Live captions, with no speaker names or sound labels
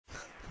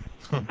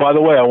By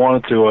the way, I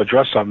wanted to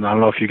address something. I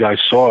don't know if you guys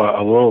saw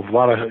a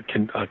lot of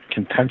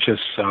contentious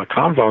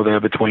convo there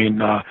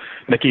between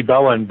Nikki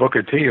Bella and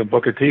Booker T. And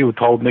Booker T, who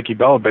told Nikki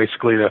Bella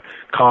basically to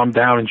calm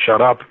down and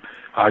shut up.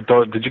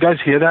 Did you guys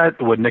hear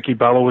that? When Nikki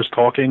Bella was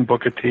talking,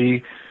 Booker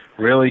T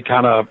really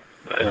kind of,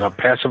 in a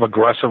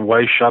passive-aggressive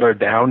way, shut her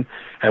down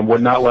and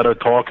would not let her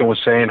talk and was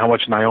saying how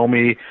much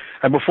Naomi...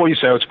 And before you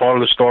say it's part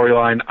of the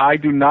storyline, I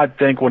do not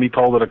think when he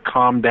told her to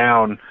calm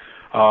down,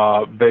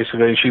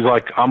 basically, she's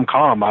like, I'm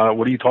calm.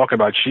 What are you talking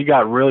about? She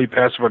got really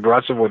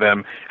passive-aggressive with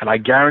him, and I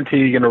guarantee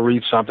you're going to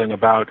read something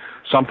about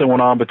something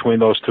went on between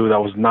those two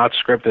that was not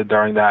scripted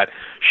during that.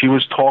 She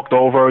was talked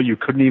over. You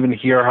couldn't even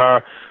hear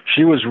her.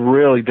 She was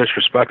really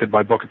disrespected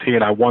by Booker T,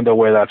 and I wonder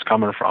where that's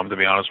coming from, to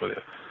be honest with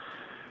you.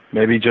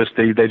 Maybe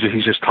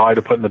he's just tired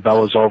of putting the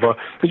Bellas over.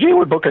 Did you hear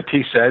what Booker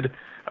T said?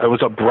 It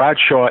was a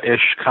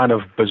Bradshaw-ish kind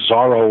of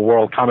bizarro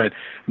world comment.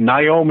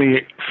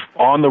 Naomi,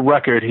 on the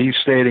record, he's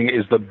stating,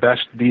 is the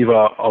best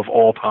diva of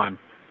all time.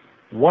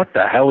 What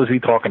the hell is he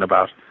talking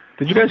about?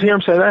 Did you guys hear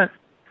him say that?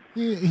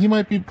 He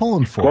might be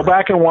pulling for it. Go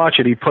back and watch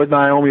it. He put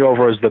Naomi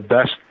over as the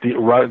best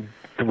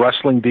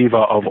wrestling diva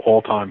of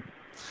all time.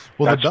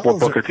 Well, that's what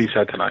Booker T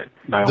said tonight,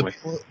 Naomi.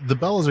 The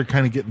Bellas are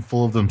kind of getting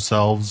full of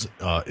themselves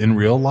in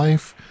real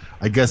life.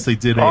 I guess they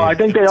did. I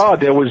think they are.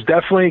 There was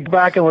definitely, go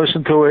back and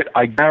listen to it.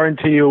 I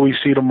guarantee you we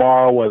see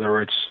tomorrow,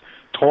 whether it's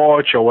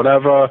Torch or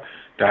whatever,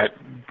 that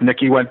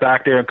Nikki went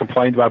back there and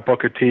complained about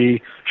Booker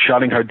T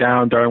shutting her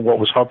down during what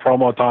was her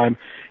promo time.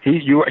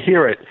 You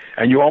hear it,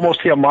 and you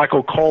almost hear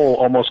Michael Cole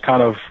almost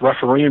kind of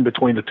refereeing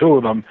between the two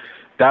of them.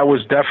 That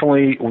was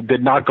definitely,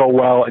 did not go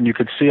well, and you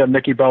could see on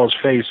Nikki Bella's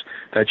face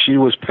that she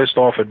was pissed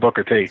off at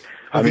Booker T.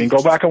 I mean,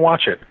 go back and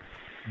watch it.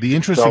 The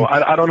interesting. So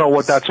I don't know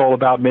what that's all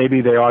about.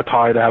 Maybe they are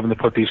tired of having to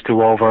put these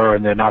two over,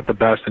 and they're not the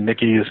best. And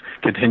Nikki is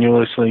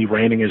continuously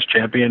reigning as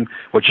champion,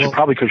 which she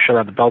probably could have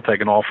had the belt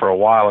taken off for a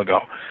while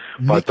ago.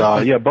 But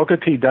yeah, Booker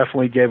T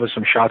definitely gave us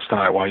some shots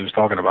tonight while he was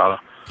talking about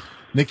her.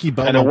 Nikki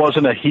Bella, and it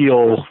wasn't a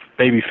heel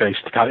babyface.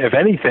 If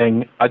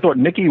anything, I thought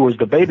Nikki was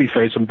the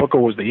babyface and Booker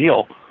was the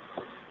heel.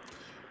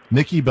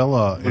 Nikki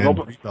Bella and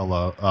Brie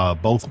Bella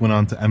both went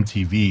on to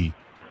MTV.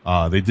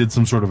 They did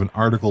some sort of an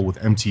article with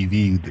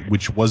MTV,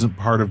 which wasn't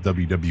part of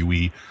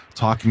WWE,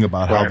 talking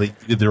about how they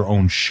did their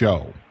own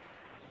show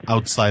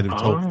outside of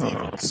Total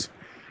Divas.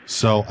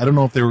 So I don't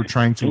know if they were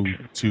trying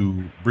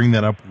to bring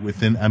that up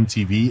within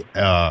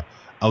MTV,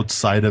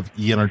 outside of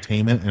E!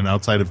 Entertainment and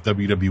outside of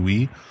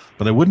WWE,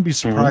 but I wouldn't be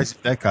surprised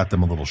if that got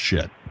them a little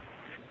shit.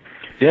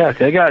 Yeah,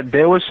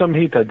 there was some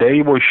heat that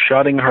they were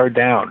shutting her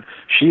down.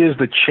 She is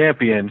the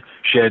champion.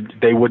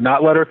 They would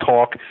not let her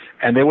talk,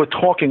 and they were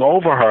talking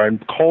over her,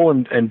 and Cole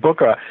and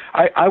Booker.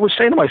 I was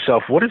saying to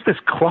myself, what is this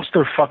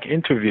clusterfuck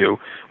interview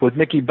with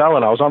Nikki Bella?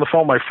 And I was on the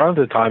phone with my friend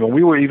at the time, and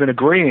we were even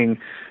agreeing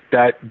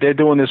that they're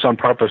doing this on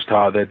purpose to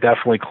her. They're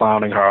definitely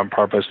clowning her on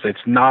purpose.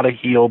 It's not a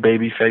heel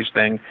babyface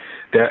thing.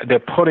 They're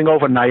putting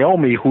over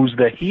Naomi, who's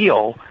the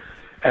heel,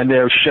 and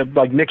they're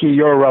like, Nikki,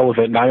 you're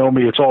irrelevant.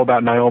 Naomi, it's all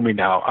about Naomi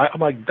now. I'm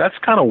like, that's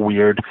kind of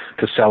weird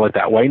to sell it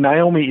that way.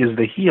 Naomi is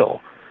the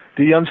heel.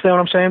 Do you understand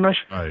what I'm saying, Mish?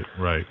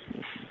 Right.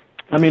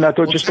 I mean, I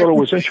thought it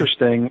was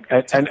interesting.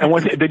 And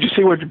when, did you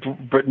see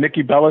what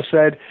Nikki Bella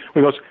said? He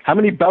goes, how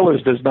many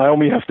Bellas does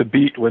Naomi have to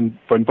beat when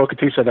Booker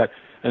T said that?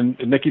 And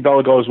Nikki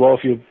Bella goes, well,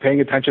 if you're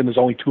paying attention, there's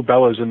only 2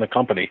 Bellas in the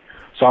company.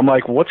 So I'm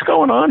like, what's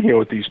going on here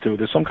with these two?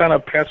 There's some kind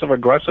of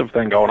passive-aggressive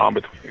thing going on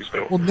between these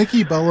two. Well,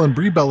 Nikki Bella and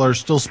Brie Bella are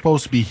still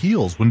supposed to be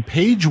heels. When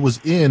Paige was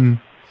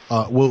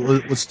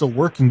was still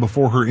working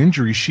before her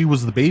injury, she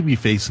was the baby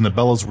face and the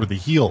Bellas were the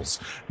heels.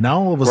 Now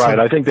all of a sudden...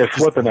 Right, I think they're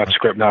flipping that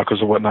script now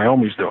because of what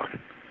Naomi's doing.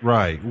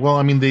 Right. Well,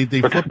 I mean, they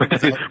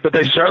but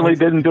they certainly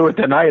didn't do it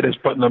tonight as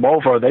putting them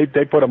over. They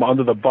put them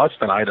under the bus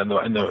tonight in the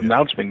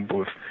announcement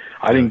booth.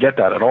 I didn't get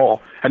that at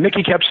all. And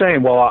Nikki kept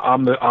saying, "Well,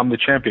 I'm the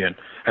champion,"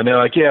 and they're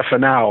like, "Yeah, for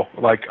now."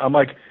 I'm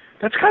like,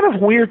 that's kind of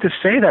weird to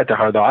say that to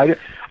her, though.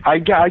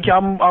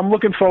 I'm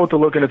looking forward to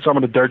looking at some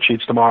of the dirt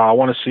sheets tomorrow. I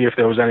want to see if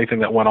there was anything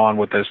that went on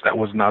with this that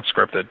was not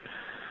scripted.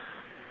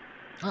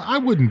 I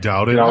wouldn't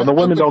doubt it. The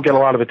women don't get a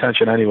lot of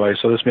attention anyway,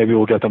 so this maybe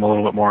will get them a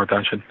little bit more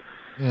attention.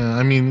 Yeah,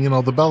 I mean, the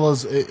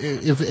Bellas,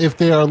 if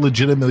they are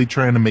legitimately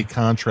trying to make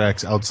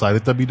contracts outside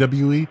of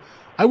WWE,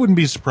 I wouldn't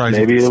be surprised.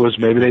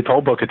 Maybe they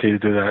told Booker T to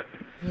do that.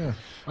 Yeah,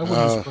 I wouldn't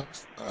be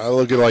surprised. I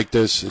look at it like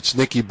this: it's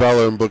Nikki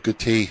Bella and Booker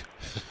T,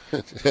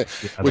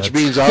 which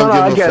means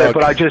I get it,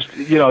 but I just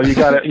you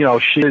gotta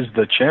she is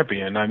the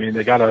champion. I mean,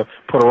 they gotta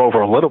put her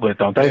over a little bit,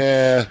 don't they?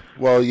 Yeah.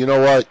 Well, you know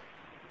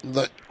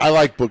what? I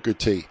like Booker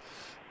T,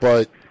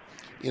 but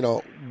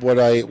what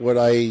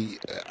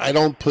I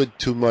don't put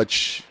too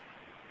much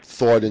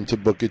thought into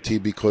Booker T,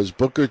 because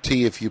Booker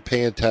T, if you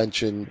pay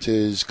attention to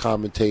his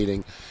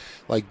commentating,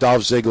 like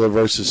Dolph Ziggler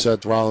versus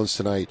Seth Rollins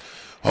tonight.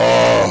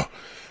 Oh,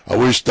 I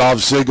wish Dolph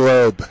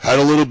Ziggler had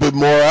a little bit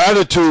more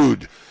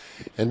attitude.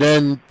 And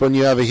then when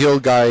you have a heel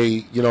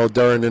guy,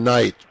 during the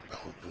night,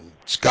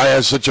 this guy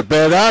has such a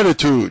bad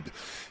attitude.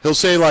 He'll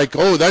say like,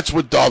 oh, that's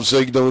what Dolph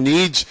Ziggler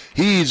needs.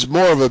 He needs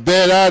more of a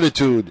bad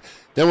attitude.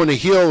 Then when a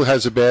heel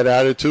has a bad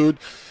attitude,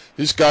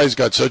 this guy's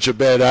got such a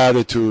bad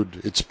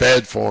attitude. It's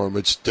bad for him.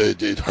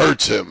 It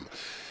hurts him.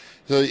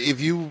 So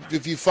if you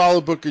follow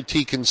Booker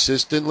T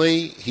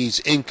consistently, he's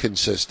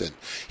inconsistent.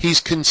 He's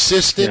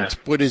consistent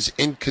with his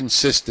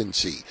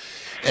inconsistency.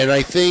 And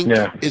I think,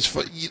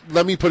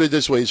 let me put it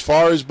this way: as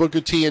far as Booker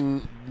T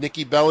and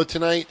Nikki Bella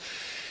tonight,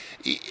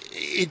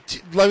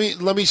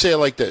 let me say it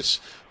like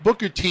this: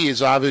 Booker T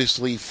is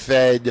obviously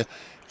fed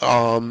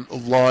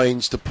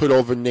lines to put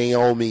over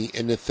Naomi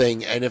in the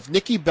thing, and if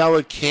Nikki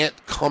Bella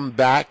can't come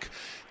back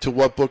to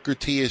what Booker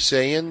T is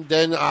saying,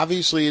 then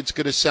obviously it's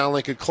going to sound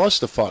like a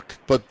clusterfuck.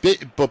 But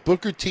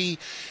Booker T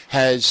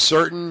has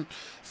certain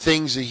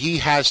things that he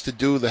has to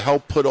do to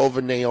help put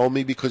over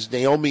Naomi, because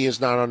Naomi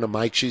is not on the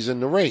mic, she's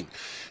in the ring.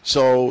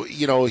 So,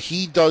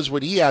 he does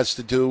what he has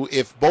to do.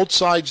 If both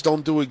sides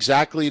don't do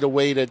exactly the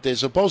way that they're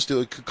supposed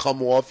to, it could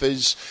come off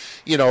as,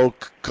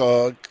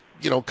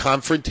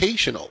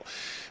 confrontational.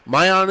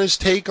 My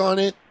honest take on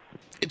it,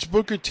 it's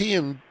Booker T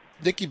and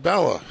Nikki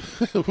Bella.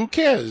 Who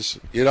cares?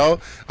 I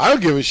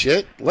don't give a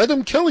shit. Let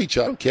them kill each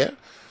other. I don't care.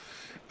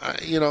 I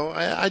don't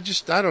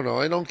know.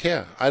 I don't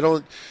care. I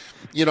don't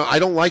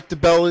like the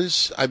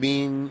Bellas. I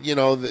mean,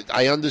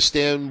 I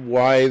understand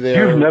why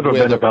they're... You've never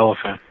been a Bella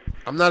fan.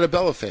 I'm not a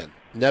Bella fan.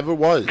 Never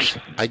was.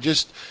 But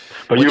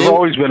you've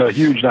always been a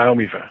huge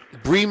Naomi fan.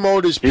 Brie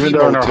Motor's even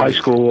during her high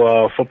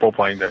school football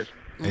playing days.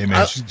 Hey,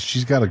 man,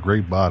 she's got a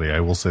great body. I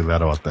will say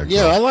that about that girl.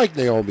 Yeah, I like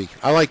Naomi.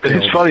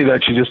 It's funny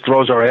that she just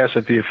throws her ass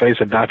into your face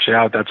and knocks you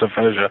out. That's a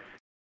finisher.